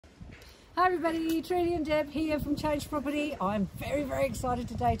Hi everybody, Trudy and Deb here from Change Property. I'm very excited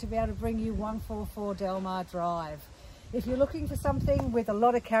today to be able to bring you 144 Delmar Drive. If you're looking for something with a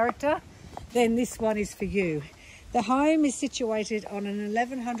lot of character, then this one is for you. The home is situated on an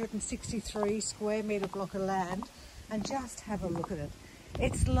 1163 square metre block of land, and just have a look at it.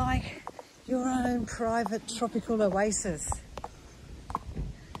 It's like your own private tropical oasis.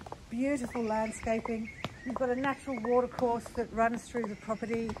 Beautiful landscaping. You've got a natural watercourse that runs through the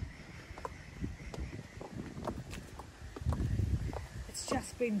property. It's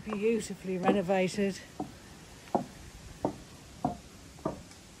just been beautifully renovated. You've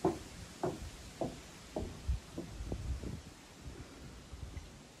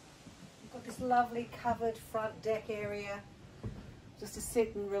got this lovely covered front deck area just to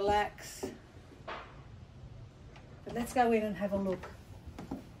sit and relax. But let's go in and have a look.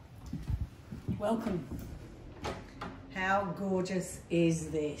 Welcome. How gorgeous is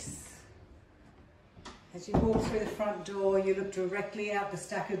this? As you walk through the front door, you look directly out the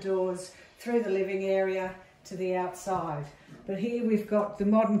stack of doors, through the living area to the outside. But here we've got the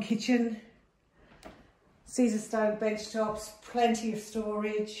modern kitchen, Caesar stone bench tops, plenty of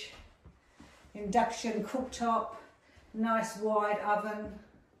storage, induction cooktop, nice wide oven,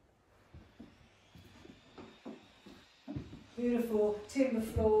 beautiful timber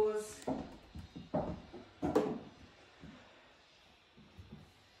floors.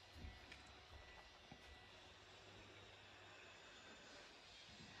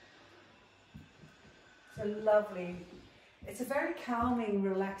 Lovely. It's a very calming,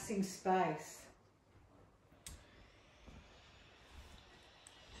 relaxing space.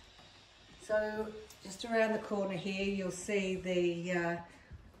 So just around the corner here you'll see the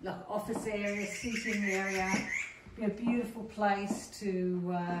office area, seating area. Be a beautiful place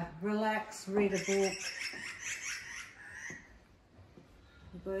to relax, read a book.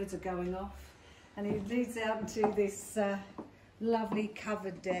 The birds are going off, and it leads out into this lovely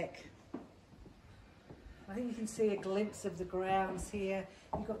covered deck. I think you can see a glimpse of the grounds here.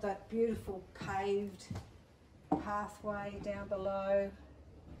 You've got that beautiful paved pathway down below.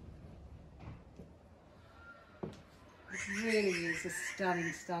 It really is a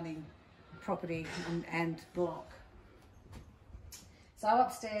stunning property and block. So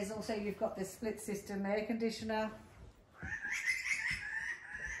upstairs also you've got the split system air conditioner.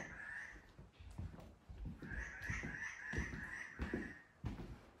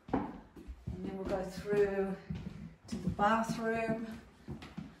 Go through to the bathroom.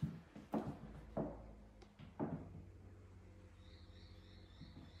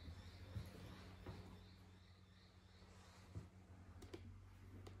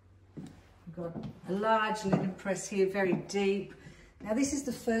 We've got a large linen press here, very deep. Now this is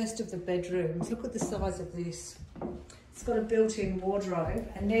the first of the bedrooms. Look at the size of this. It's got a built-in wardrobe,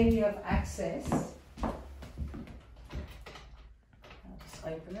 and then you have access. I'll just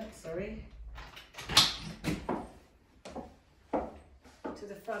open it, sorry. To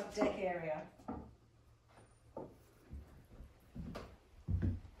the front deck area.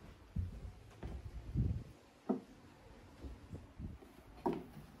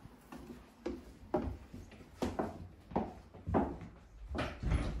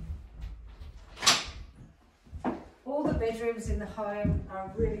 All the bedrooms in the home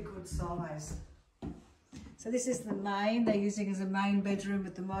are really good size. So this is the main, they're using as a main bedroom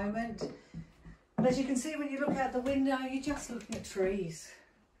at the moment. But as you can see, when you look out the window, you're just looking at trees.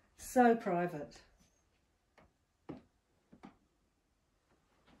 So private.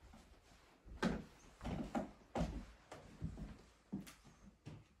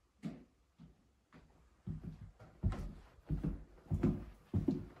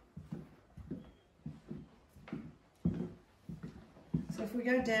 So if we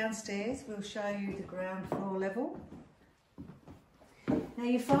go downstairs, we'll show you the ground floor level. Now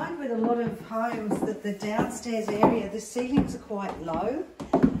you find with a lot of homes that the downstairs area, the ceilings are quite low,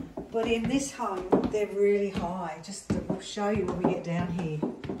 but in this home they're really high. Just we'll show you when we get down here.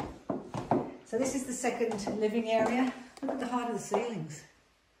 So this is the second living area. Look at the height of the ceilings.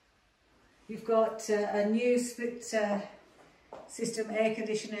 You've got a new split system air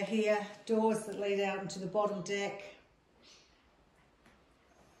conditioner here, doors that lead out into the bottom deck.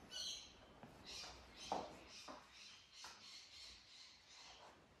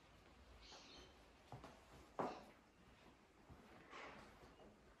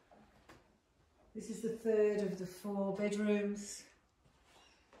 This is the third of the 4 bedrooms.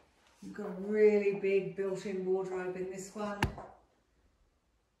 You've got a really big built-in wardrobe in this one.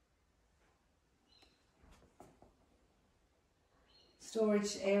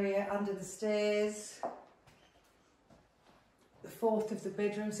 Storage area under the stairs. The fourth of the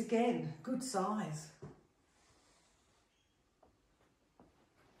bedrooms. Again, good size.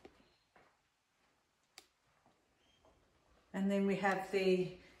 And then we have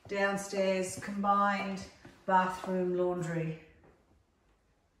the downstairs combined bathroom laundry.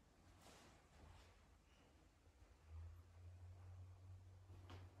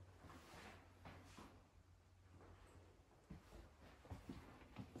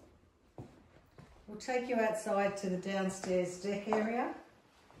 We'll take you outside to the downstairs deck area.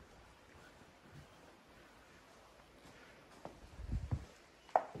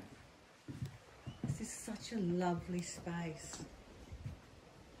 This is such a lovely space.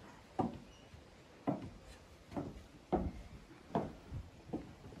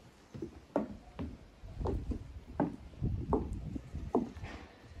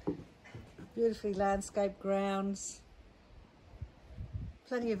 Beautifully landscaped grounds.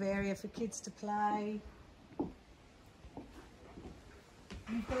 Plenty of area for kids to play.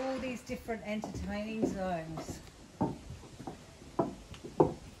 You've got all these different entertaining zones.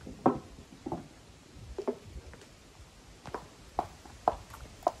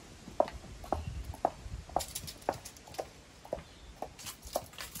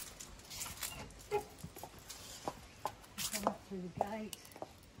 Come up through the gate.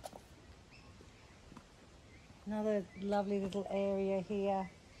 Another lovely little area here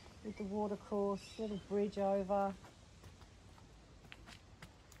with the watercourse, little bridge over.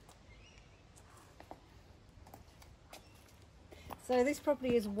 So this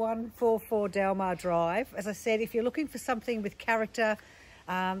property is 144 Delmar Drive. As I said, if you're looking for something with character,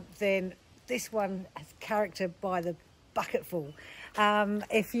 then this one has character by the bucketful.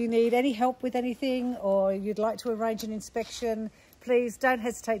 If you need any help with anything or you'd like to arrange an inspection, please don't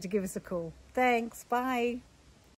hesitate to give us a call. Thanks, bye.